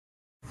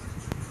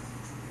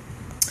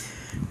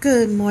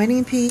Good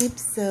morning,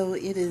 peeps. So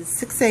it is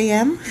 6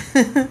 a.m.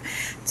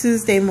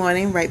 Tuesday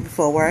morning, right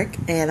before work,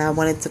 and I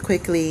wanted to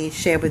quickly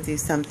share with you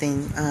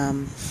something.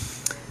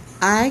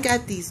 I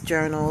got these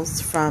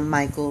journals from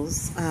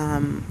Michaels.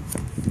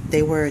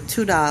 They were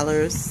 $2,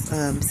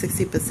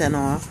 60%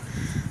 off.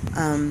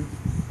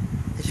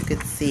 As you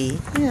can see,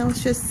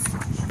 it's just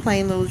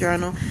plain little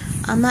journal.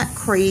 I'm not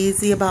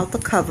crazy about the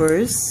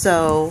covers,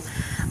 so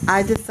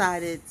I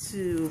decided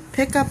to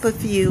pick up a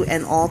few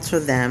and alter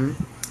them.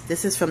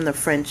 This is from the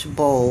French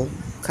Bowl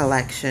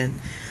collection.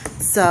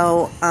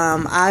 So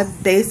I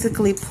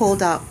basically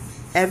pulled out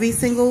every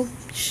single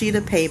sheet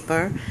of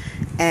paper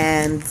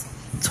and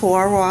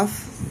tore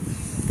off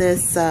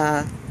this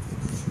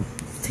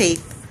tape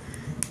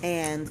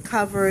and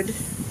covered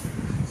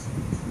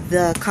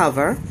the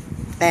cover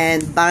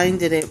and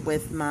binded it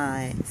with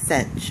my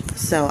cinch.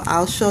 So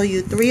I'll show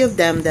you 3 of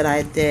them that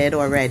I did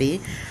already.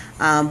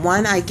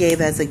 One I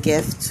gave as a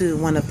gift to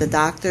one of the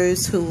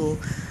doctors who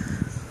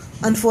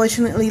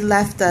unfortunately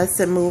left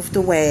us and moved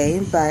away,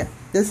 but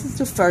this is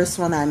the first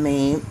one I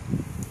made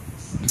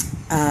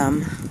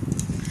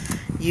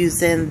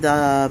using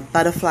the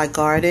Butterfly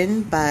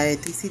Garden by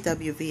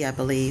DCWV, I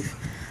believe.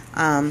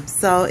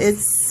 So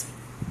it's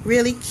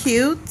really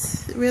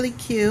cute, really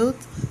cute.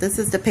 This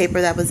is the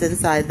paper that was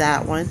inside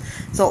that one.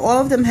 So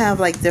all of them have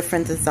like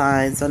different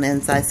designs on the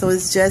inside, so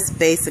it's just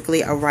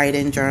basically a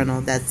write-in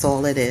journal. That's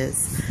all it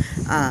is.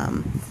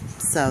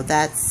 So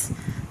that's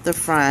the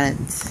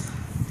front.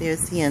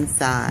 There's the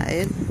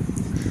inside,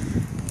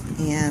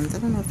 and I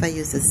don't know if I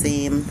use the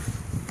same.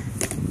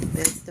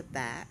 There's the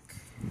back,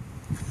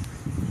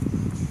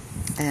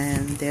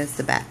 and there's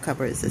the back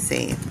cover is the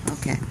same.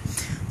 Okay,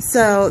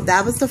 so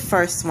that was the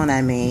first one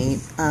I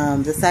made.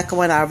 The second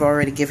one I've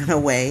already given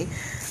away.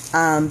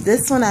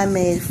 This one I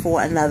made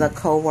for another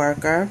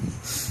co-worker.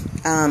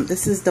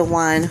 This is the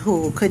one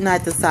who could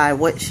not decide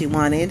what she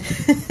wanted,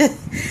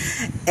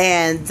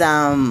 and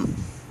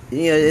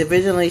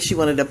originally she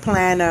wanted a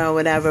planner or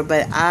whatever,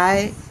 but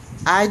I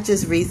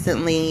just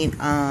recently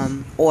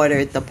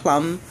ordered the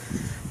plum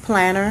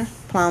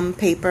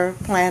paper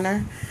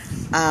planner,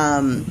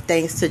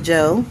 thanks to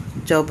Joe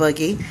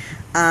Boogie.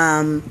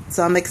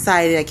 So I'm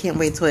excited. I can't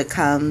wait till it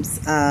comes.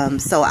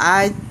 So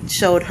I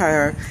showed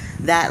her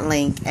that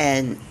link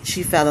and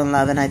she fell in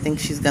love, and I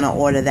think she's gonna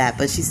order that,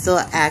 but she still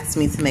asked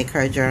me to make her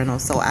a journal,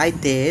 so I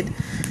did.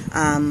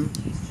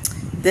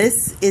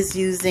 This is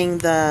using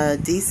the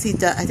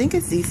I think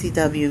it's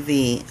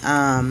DCWV,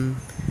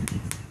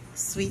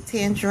 Sweet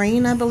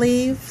Tangerine, I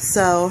believe.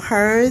 So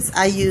hers,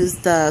 I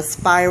used the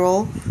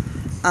spiral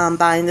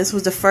bind. This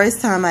was the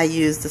first time I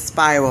used the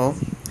spiral.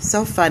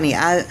 So funny.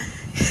 I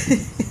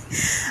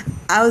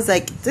was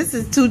like, this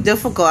is too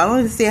difficult. I don't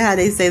understand how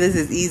they say this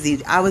is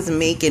easy. I was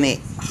making it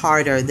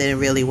harder than it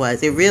really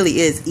was. It really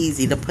is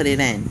easy to put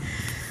it in.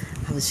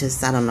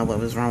 I don't know what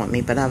was wrong with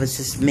me, but I was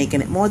just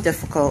making it more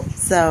difficult.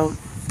 So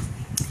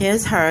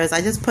here's hers.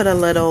 I just put a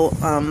little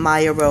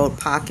Maya Road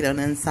pocket on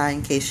the inside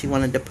in case she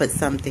wanted to put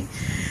something.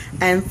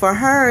 And for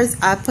hers,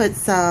 I put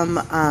some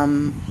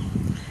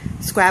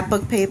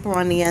scrapbook paper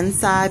on the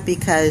inside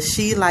because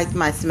she liked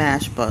my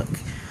smash book.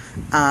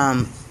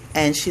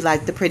 And she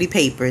liked the pretty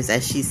papers,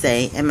 as she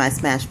say, in my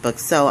smash book.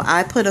 So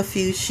I put a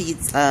few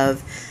sheets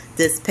of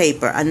this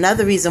paper.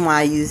 Another reason why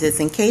I use this,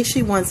 in case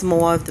she wants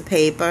more of the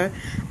paper,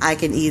 I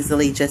can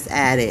easily just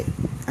add it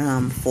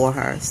for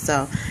her.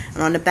 So,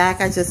 and on the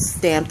back I just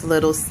stamped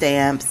little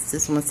stamps.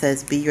 This one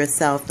says be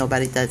yourself,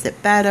 nobody does it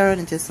better,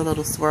 and just a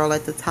little swirl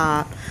at the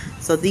top.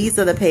 So these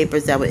are the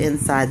papers that were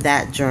inside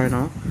that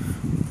journal.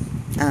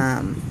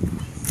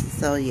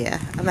 So yeah,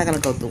 I'm not gonna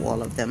go through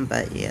all of them,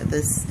 but yeah,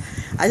 this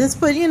I just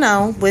put,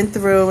 went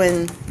through,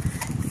 and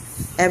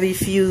every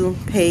few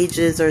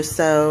pages or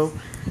so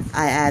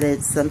I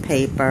added some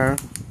paper.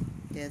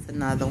 There's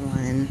another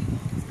one.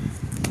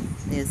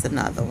 There's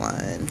another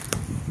one.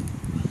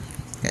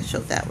 I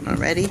showed that one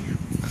already.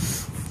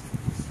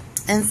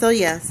 And so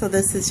yeah, so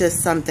this is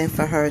just something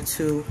for her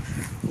to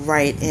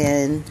write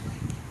in.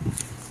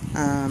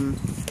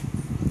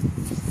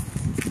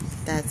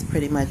 That's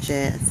pretty much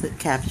it. To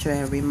capture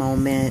every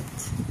moment.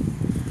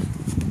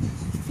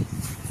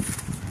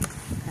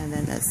 And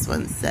then this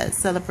one says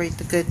celebrate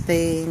the good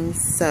things.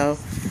 So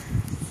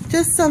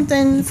just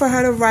something for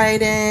her to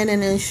write in,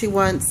 and then she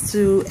wants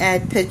to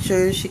add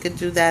pictures, she could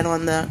do that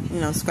on the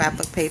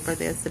scrapbook paper.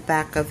 There's the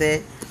back of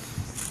it.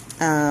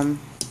 I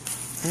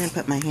didn't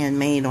put my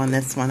handmade on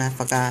this one, I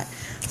forgot.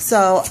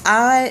 So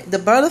the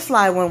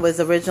butterfly one was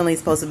originally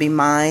supposed to be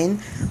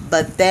mine,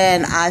 but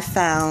then I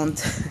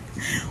found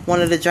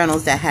one of the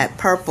journals that had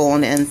purple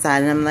on the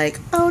inside, and I'm like,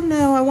 oh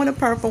no, I want a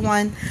purple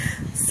one.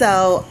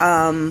 So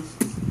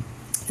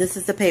this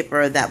is the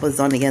paper that was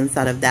on the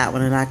inside of that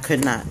one, and I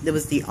could not. It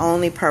was the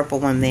only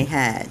purple one they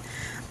had.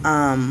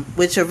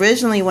 Which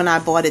originally when I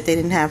bought it, they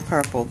didn't have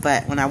purple,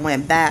 but when I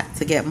went back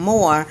to get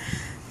more,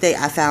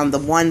 I found the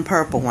one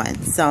purple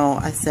one. So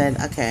I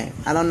said, okay,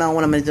 I don't know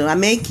what I'm going to do. I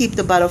may keep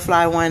the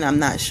butterfly one, I'm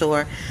not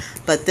sure.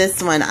 But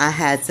this one I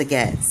had to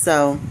get.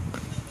 So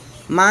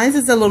mine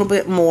is a little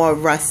bit more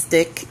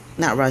rustic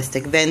not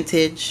rustic,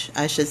 vintage,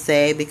 I should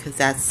say, because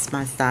that's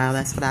my style.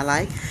 That's what I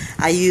like.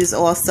 I use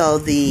also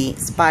the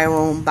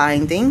spiral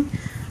binding.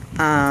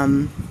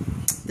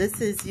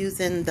 This is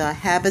using the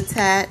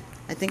Habitat.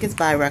 I think it's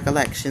by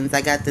Recollections.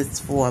 I got this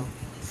for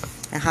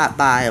a hot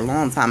buy a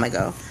long time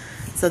ago.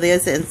 So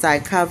there's the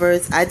inside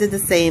covers. I did the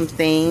same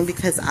thing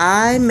because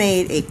I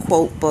made a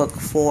quote book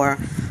for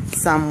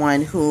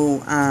someone who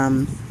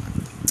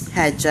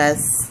had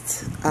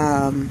just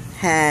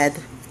had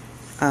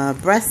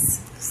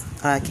breast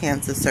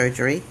cancer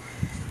surgery.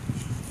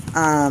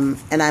 And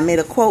I made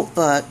a quote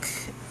book.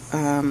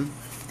 And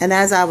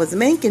as I was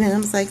making it, I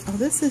was like, oh,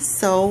 this is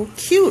so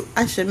cute.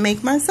 I should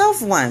make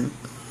myself one.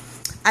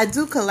 I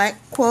do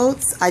collect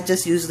quotes. I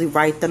just usually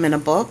write them in a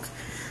book.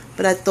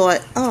 But I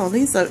thought, oh,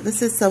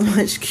 this is so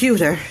much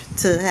cuter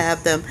to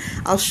have them.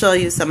 I'll show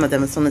you some of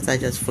them as soon as I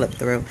just flip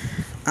through.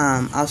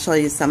 I'll show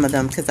you some of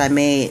them because I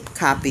made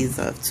copies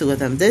of 2 of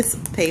them. This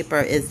paper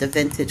is the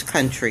Vintage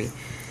Country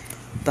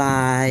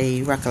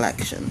by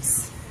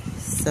Recollections.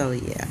 So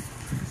yeah.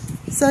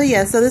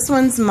 So this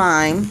one's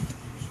mine.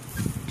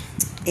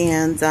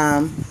 And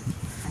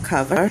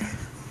cover.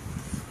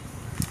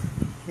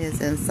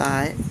 Here's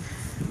inside.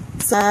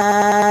 So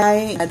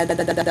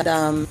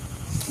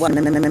well,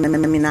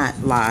 let me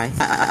not lie.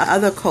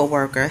 Other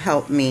co-worker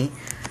helped me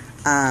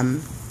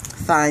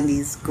find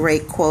these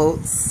great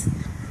quotes.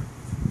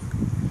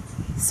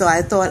 So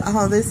I thought,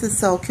 oh, this is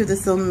so cute.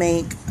 This will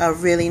make a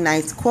really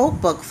nice quote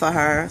book for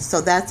her.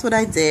 So that's what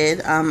I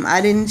did.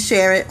 I didn't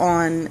share it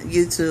on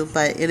YouTube,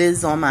 but it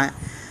is on my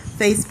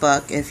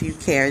Facebook if you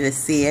care to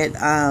see it.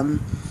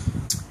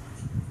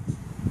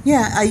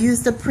 Yeah, I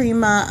used the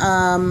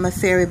Prima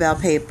Fairy Bell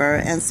paper,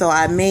 and so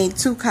I made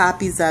 2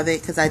 copies of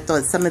it because I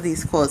thought some of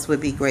these quotes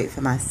would be great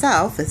for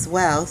myself as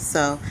well.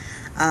 So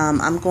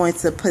I'm going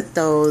to put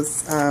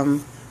those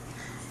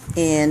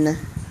in,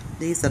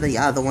 these are the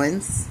other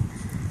ones,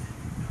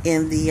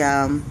 in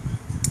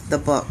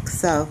the book.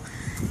 So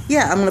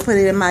yeah, I'm going to put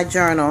it in my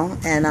journal,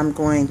 and I'm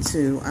going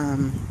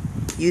to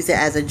use it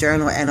as a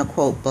journal and a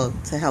quote book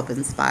to help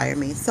inspire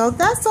me. So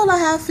that's all I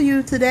have for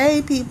you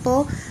today,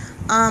 people.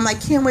 I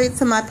can't wait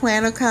till my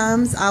planner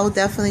comes. I will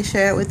definitely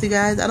share it with you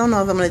guys. I don't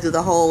know if I'm going to do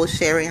the whole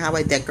sharing how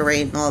I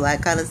decorate and all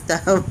that kind of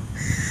stuff.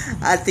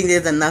 I think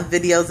there's enough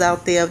videos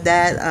out there of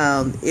that.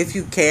 If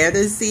you care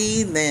to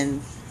see, then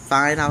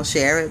fine, I'll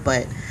share it.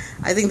 But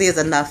I think there's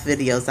enough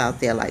videos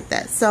out there like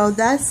that. So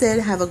that's it.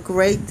 Have a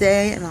great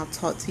day, and I'll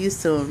talk to you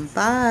soon.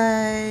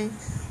 Bye.